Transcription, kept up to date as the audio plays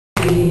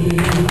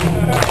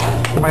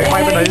Mày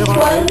quay bên đấy cho con.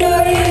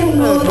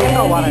 Đúng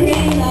đầu vào này.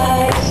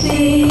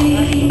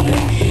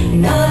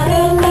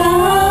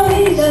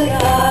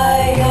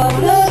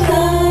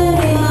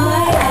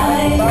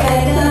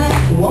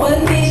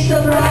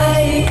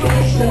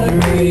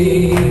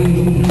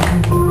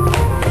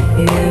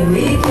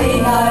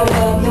 Everything I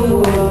want the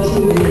world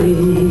to be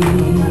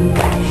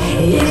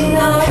is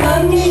not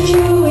coming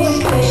true,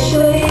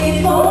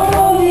 especially for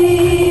me.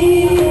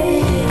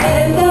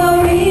 And the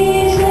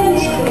reason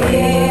is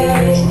clear,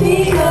 it's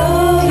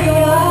because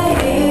you're right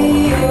here.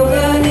 You're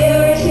the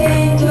nearest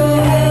thing to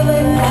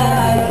heaven I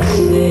can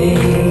see.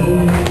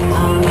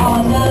 I'm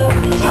on the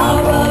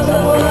top of the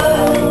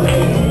world,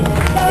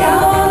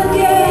 down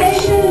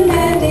creation,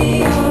 and the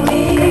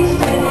only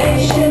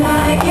explanation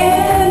I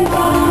can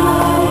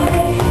find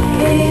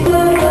is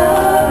the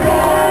love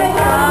that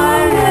I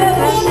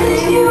never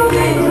since you've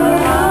been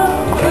around.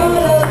 Your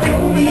love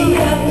will be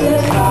at the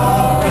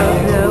top of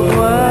the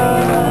world.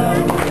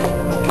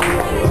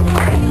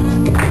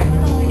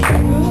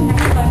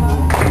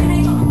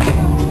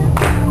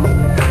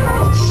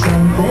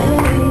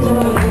 Something in the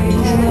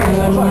reason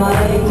of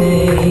my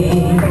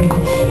pain,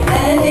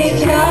 and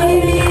it's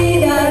telling me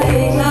that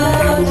it's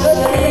not the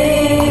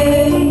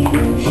same.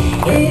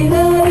 In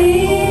the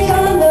leaves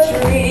on the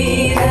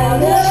trees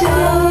and the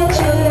sun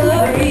to the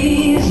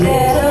breeze,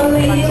 there's a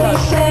little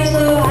sense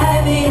of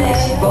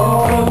happiness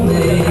for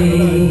me.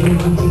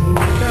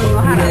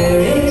 There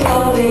is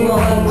only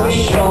one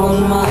wish on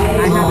my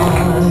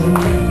mind.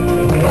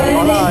 When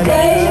this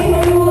day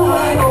through,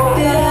 I hope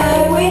that I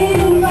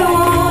will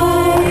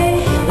find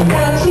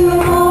that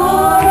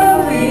tomorrow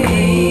will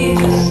be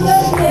just the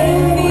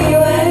same for you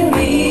and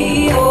me.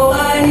 Oh,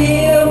 I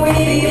hear we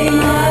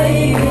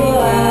might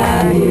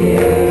I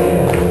hear.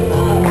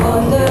 I'm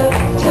on the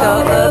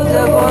top of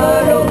the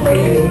world,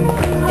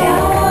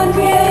 down on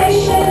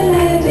creation,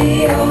 and the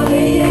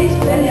only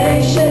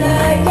explanation I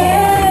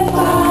can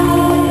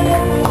find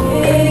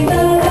is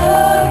the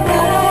love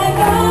that I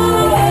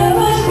found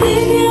ever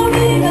since you've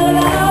been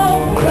around.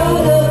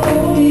 Brother,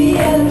 put me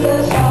at the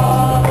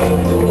top of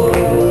the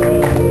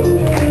world.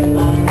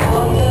 I'm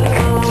on the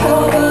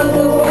top of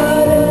the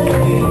world,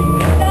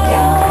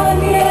 down on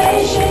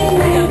creation,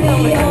 and the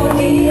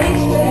only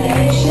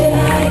explanation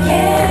I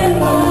can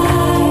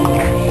find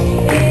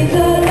is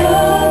the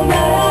love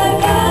that I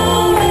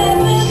found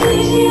ever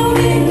since you've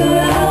been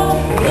around.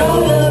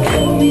 Brother,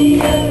 put me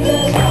at the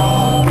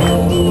top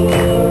of the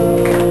world.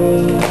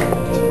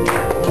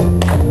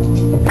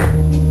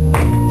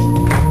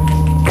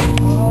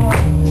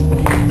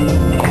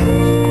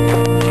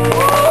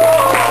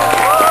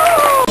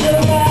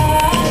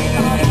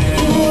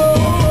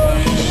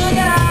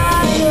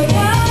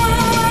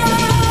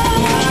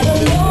 I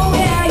don't know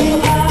where you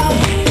are.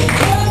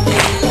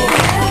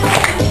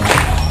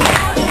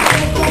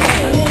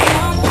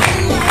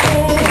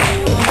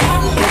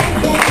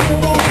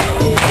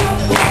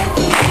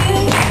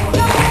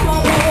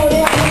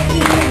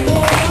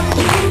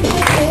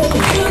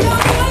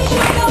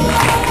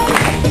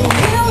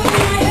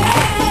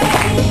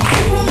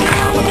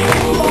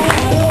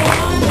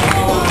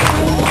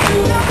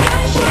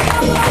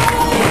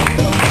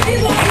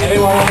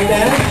 Everyone want to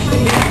dance?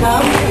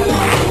 Come.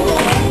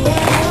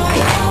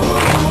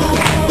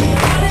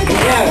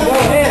 Yeah, go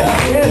ahead.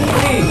 Yes,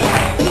 please.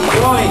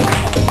 Join.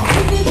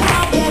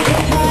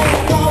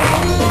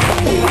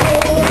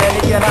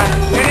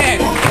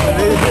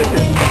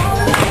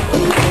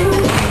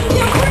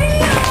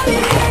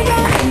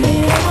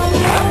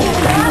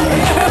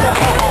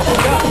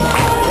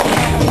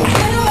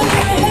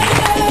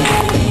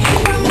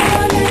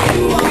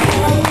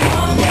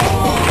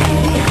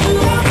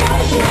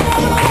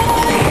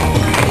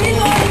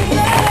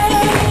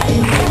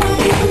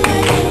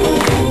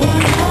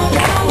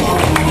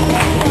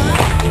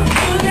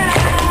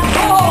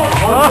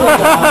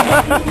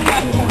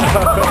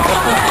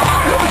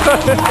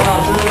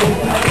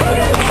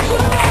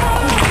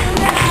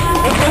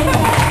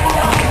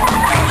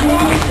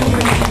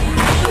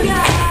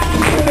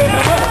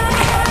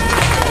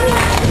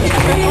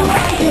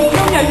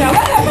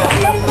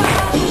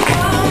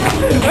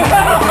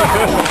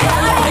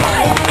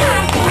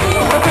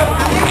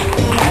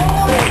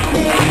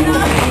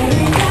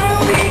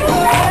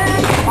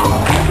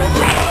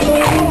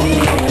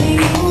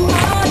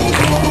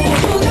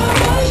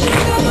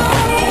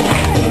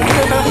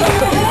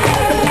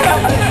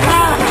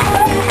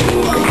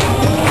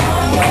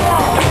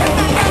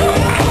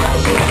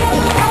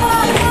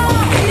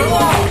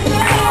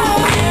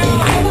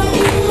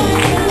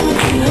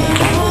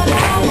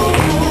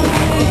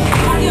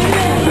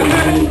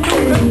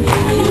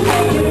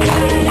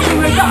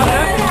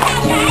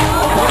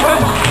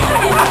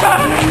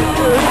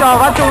 Giờ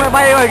phát chung lại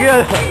bay ngoài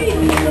kia.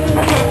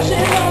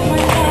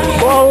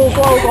 Cô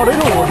có đấy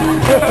đủ.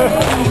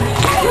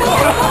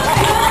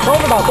 Cô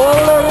bảo cô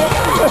lên.